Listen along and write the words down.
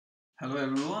Hello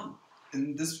everyone.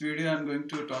 In this video I'm going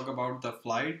to talk about the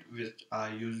flight which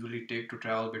I usually take to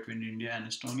travel between India and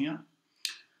Estonia.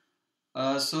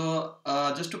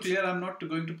 Just to clear, I'm not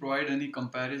going to provide any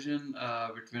comparison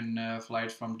between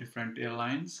flights from different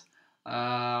airlines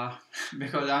uh,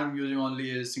 because I'm using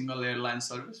only a single airline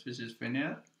service, which is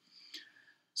Finnair.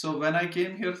 So when I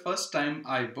came here first time,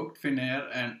 I booked Finnair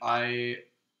and I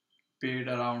paid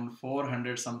around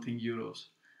 400 something euros,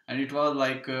 and it was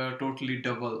like totally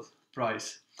double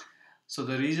price. So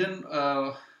the reason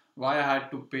why I had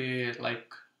to pay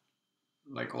like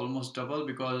almost double,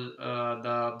 because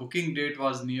the booking date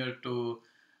was near to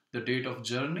the date of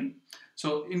journey.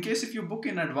 So in case if you book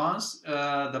in advance,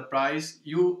 the price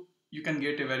you can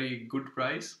get a very good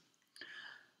price.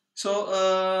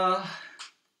 So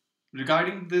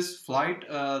regarding this flight,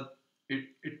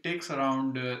 it takes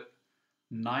around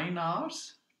 9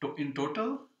 hours in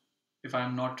total, if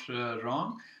I'm not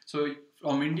wrong. So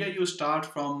from India, you start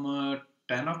from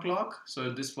 10 o'clock.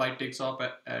 So this flight takes off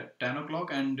at 10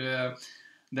 o'clock, and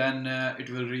then it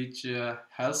will reach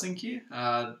Helsinki.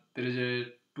 There is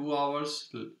a 2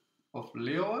 hours of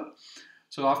layover.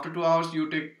 So after 2 hours, you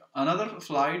take another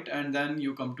flight, and then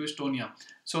you come to Estonia.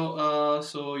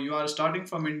 So you are starting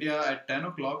from India at 10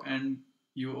 o'clock, and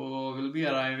you will be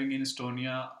arriving in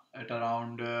Estonia at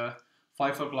around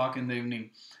 5 o'clock in the evening.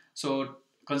 So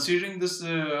considering this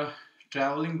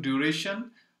traveling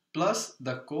duration plus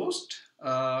the cost,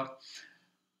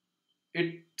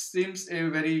 it seems a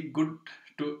very good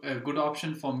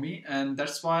option for me, and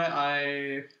that's why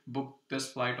I book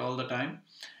this flight all the time.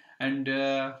 And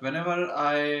whenever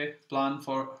I plan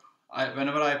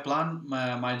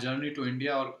my journey to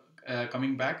India or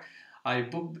coming back, I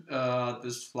book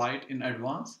this flight in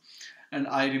advance, and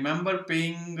I remember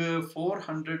paying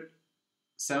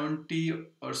 470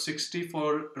 or 60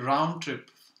 for round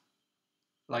trip,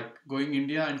 like going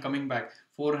India and coming back,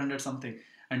 400 something.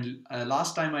 And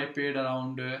last time I paid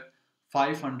around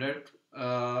 500,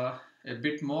 a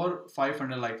bit more,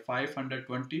 500, like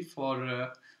 520 for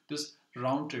this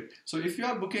round trip. So if you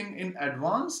are booking in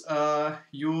advance,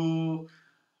 you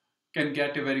can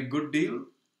get a very good deal.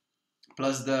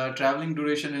 Plus the traveling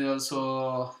duration is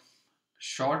also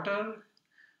shorter,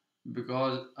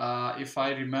 because if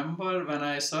I remember, when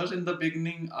I searched in the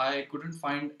beginning, I couldn't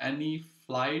find any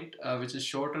flight which is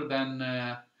shorter than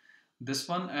this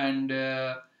one, and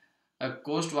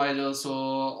cost wise also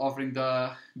offering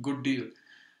the good deal.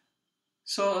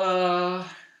 So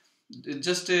it's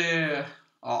just a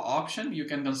option you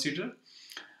can consider.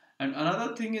 And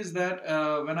another thing is that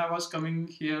when I was coming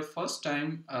here first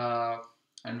time,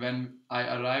 and when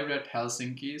I arrived at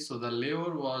Helsinki, so the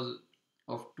layover was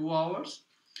of 2 hours.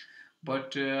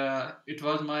 But it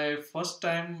was my first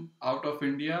time out of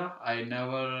India. I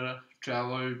never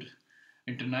traveled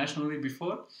internationally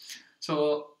before.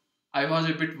 So I was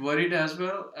a bit worried as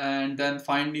well. And then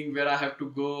finding where I have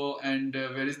to go, and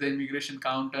where is the immigration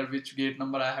counter, which gate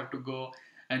number I have to go.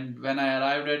 And when I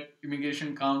arrived at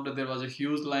immigration counter, there was a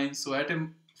huge line. So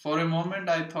for a moment,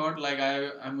 I thought like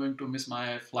I'm going to miss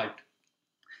my flight.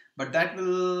 But that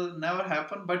will never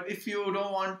happen. But if you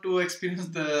don't want to experience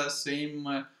the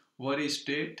same worry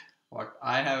state what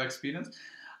I have experienced,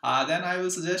 then I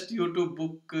will suggest you to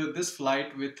book this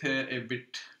flight with a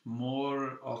bit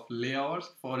more of layovers.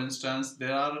 For instance,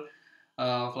 there are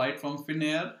flight from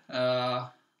Finnair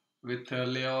with a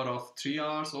layover of 3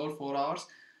 hours or 4 hours.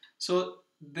 So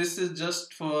this is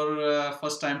just for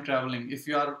first time traveling. If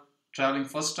you are traveling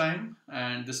first time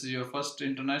and this is your first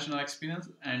international experience,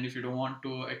 and if you don't want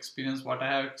to experience what I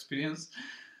have experienced,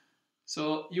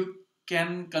 so you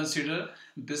can consider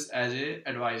this as a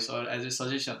advice or as a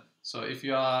suggestion. So if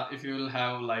you will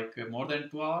have like more than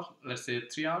 2 hours, let's say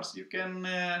 3 hours, you can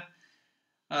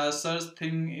search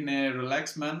thing in a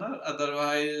relaxed manner.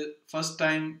 Otherwise, first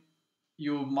time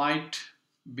you might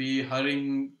be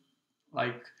hurrying,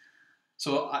 like,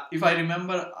 so if I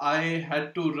remember, I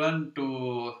had to run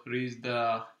to reach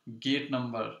the gate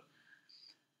number.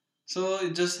 So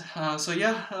so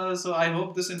yeah. So I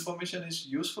hope this information is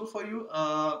useful for you.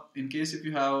 In case if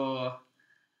you have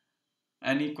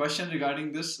any question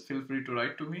regarding this, feel free to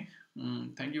write to me.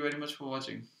 Thank you very much for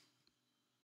watching.